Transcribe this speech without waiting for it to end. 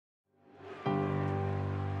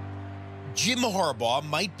Jim Harbaugh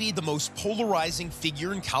might be the most polarizing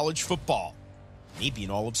figure in college football, maybe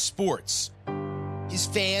in all of sports. His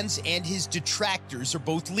fans and his detractors are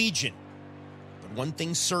both legion. But one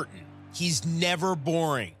thing's certain, he's never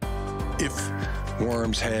boring. If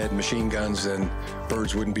worms had machine guns, then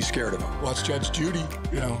birds wouldn't be scared of them. Watch Judge Judy,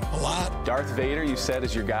 a lot. Darth Vader, you said,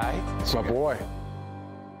 is your guy? It's my boy.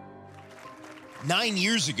 9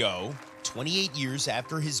 years ago, 28 years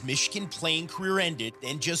after his Michigan playing career ended,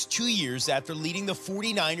 and just 2 years after leading the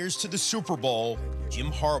 49ers to the Super Bowl,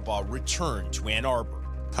 Jim Harbaugh returned to Ann Arbor.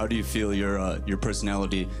 How do you feel your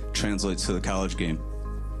personality translates to the college game?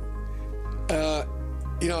 I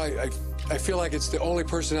feel like it's the only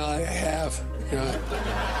personality I have.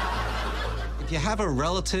 If you have a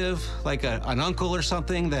relative, like an uncle or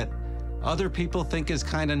something, that other people think is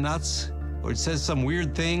kind of nuts, or it says some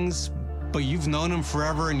weird things, but you've known him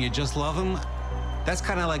forever and you just love him, that's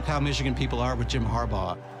kind of like how Michigan people are with Jim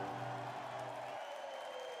Harbaugh.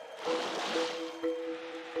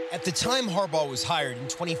 At the time Harbaugh was hired in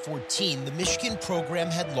 2014, the Michigan program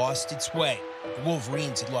had lost its way. The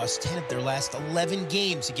Wolverines had lost 10 of their last 11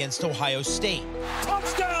 games against Ohio State.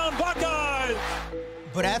 Touchdown, Buckeyes!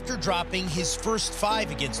 But after dropping his first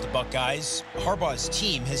 5 against the Buckeyes, Harbaugh's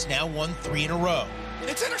team has now won 3 in a row.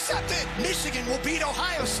 It's intercepted. Michigan will beat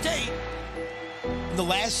Ohio State. In the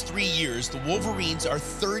last 3 years, the Wolverines are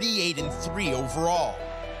 38-3 overall.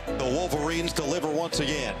 The Wolverines deliver once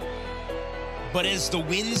again. But as the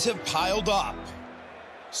wins have piled up,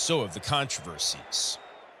 so have the controversies.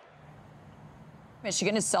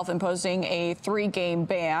 Michigan is self-imposing a 3-game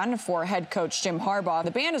ban for head coach Jim Harbaugh.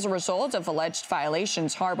 The ban is a result of alleged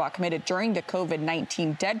violations Harbaugh committed during the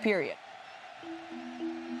COVID-19 dead period.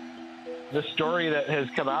 The story that has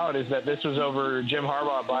come out is that this was over Jim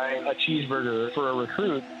Harbaugh buying a cheeseburger for a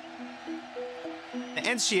recruit. The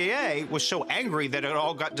NCAA was so angry that it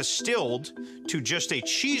all got distilled to just a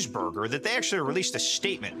cheeseburger that they actually released a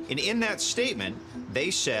statement. And in that statement,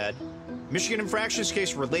 they said, Michigan infractions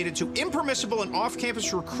case related to impermissible and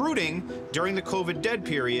off-campus recruiting during the COVID dead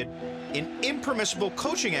period and impermissible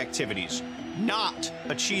coaching activities, not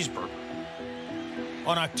a cheeseburger.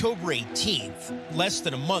 On October 18th, less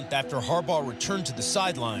than a month after Harbaugh returned to the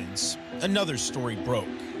sidelines, another story broke.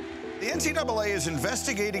 The NCAA is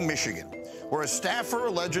investigating Michigan, where a staffer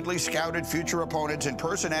allegedly scouted future opponents in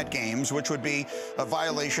person at games, which would be a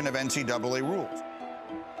violation of NCAA rules.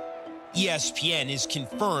 ESPN has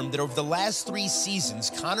confirmed that over the last 3 seasons,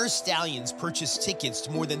 Connor Stalions purchased tickets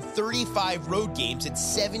to more than 35 road games at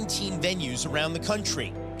 17 venues around the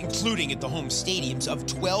country, including at the home stadiums of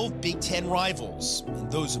 12 Big Ten rivals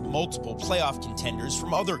and those of multiple playoff contenders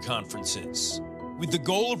from other conferences, with the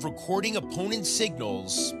goal of recording opponent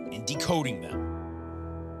signals and decoding them.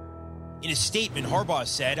 In a statement, Harbaugh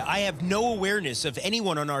said, "I have no awareness of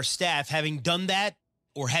anyone on our staff having done that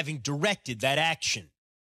or having directed that action."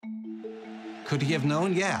 Could he have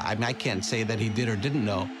known? Yeah, I can't say that he did or didn't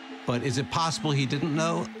know, but is it possible he didn't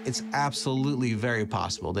know? It's absolutely very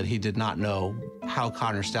possible that he did not know how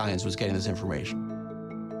Connor Stalions was getting this information.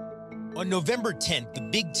 On November 10th, the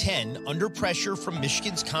Big Ten, under pressure from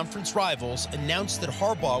Michigan's conference rivals, announced that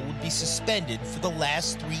Harbaugh would be suspended for the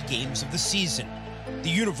last 3 games of the season. The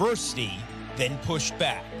university then pushed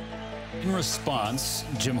back. In response,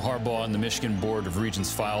 Jim Harbaugh and the Michigan Board of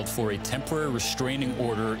Regents filed for a temporary restraining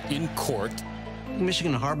order in court.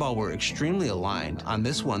 Michigan and Harbaugh were extremely aligned on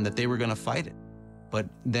this one, that they were going to fight it. But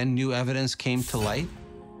then new evidence came to light.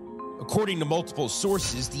 According to multiple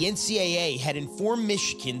sources, the NCAA had informed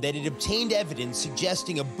Michigan that it obtained evidence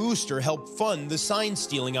suggesting a booster helped fund the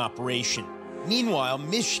sign-stealing operation. Meanwhile,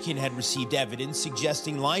 Michigan had received evidence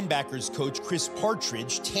suggesting linebackers coach Chris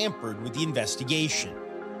Partridge tampered with the investigation.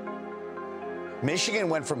 Michigan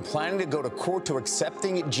went from planning to go to court to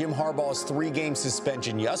accepting Jim Harbaugh's 3-game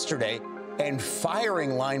suspension yesterday and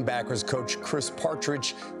firing linebackers coach Chris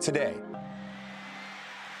Partridge today.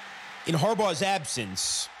 In Harbaugh's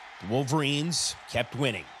absence, the Wolverines kept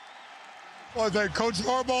winning. I want to thank Coach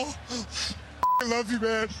Harbaugh. I love you,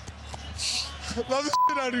 man. Love the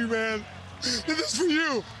shit out of you, man. Did this for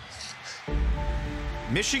you.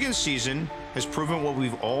 Michigan's season has proven what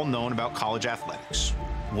we've all known about college athletics.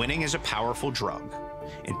 Winning is a powerful drug,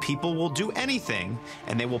 and people will do anything,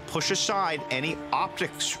 and they will push aside any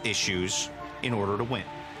optics issues in order to win.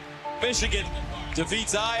 Michigan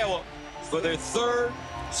defeats Iowa for their 3rd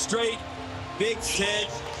straight Big Ten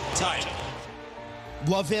title.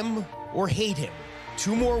 Love him or hate him,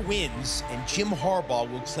 2 more wins, and Jim Harbaugh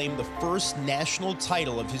will claim the first national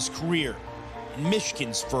title of his career, and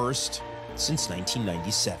Michigan's first since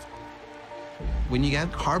 1997. When you get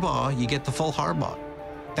Harbaugh, you get the full Harbaugh.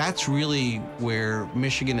 That's really where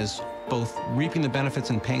Michigan is both reaping the benefits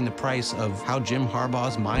and paying the price of how Jim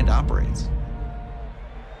Harbaugh's mind operates.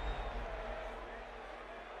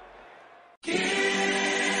 Give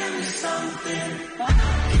me something.